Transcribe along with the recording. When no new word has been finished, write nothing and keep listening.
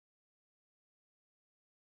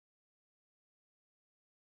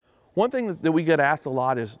One thing that we get asked a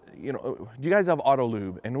lot is, you know, do you guys have auto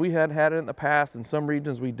lube? And we had it in the past. In some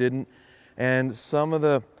regions we didn't. And some of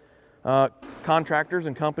the contractors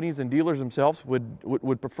and companies and dealers themselves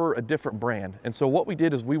would prefer a different brand. And so what we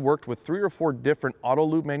did is we worked with 3 or 4 different auto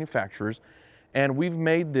lube manufacturers, and we've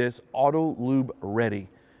made this autolube-ready,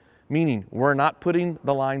 meaning we're not putting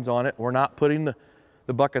the lines on it, we're not putting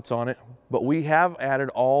the buckets on it, but we have added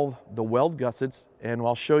all the weld gussets, and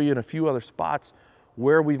I'll show you in a few other spots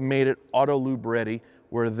where we've made it autolube-ready,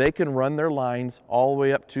 where they can run their lines all the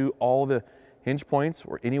way up to all the hinge points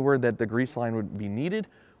or anywhere that the grease line would be needed.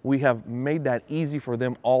 We have made that easy for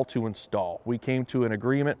them all to install. We came to an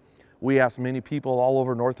agreement. We asked many people all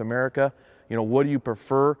over North America, you know, what do you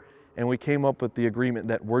prefer? And we came up with the agreement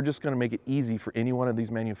that we're just going to make it easy for any one of these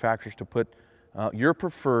manufacturers to put your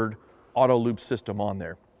preferred auto lube system on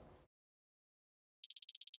there.